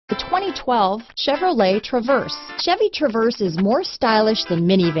2012 Chevrolet Traverse. Chevy Traverse is more stylish than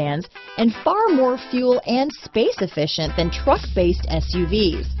minivans and far more fuel and space efficient than truck-based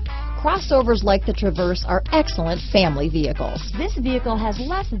SUVs. Crossovers like the Traverse are excellent family vehicles. This vehicle has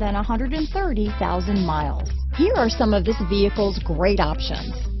less than 130,000 miles. Here are some of this vehicle's great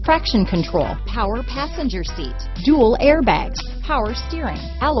options: traction control, power passenger seat, dual airbags, power steering,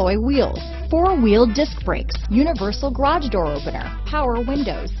 alloy wheels, four-wheel disc brakes, universal garage door opener, power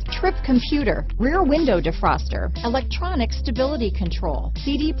windows, trip computer, rear window defroster, electronic stability control,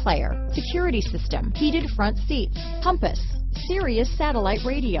 CD player, security system, heated front seats, compass, Sirius satellite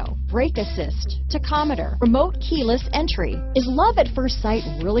radio, brake assist, tachometer, remote keyless entry. Is love at first sight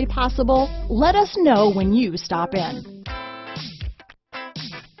really possible? Let us know when you stop in.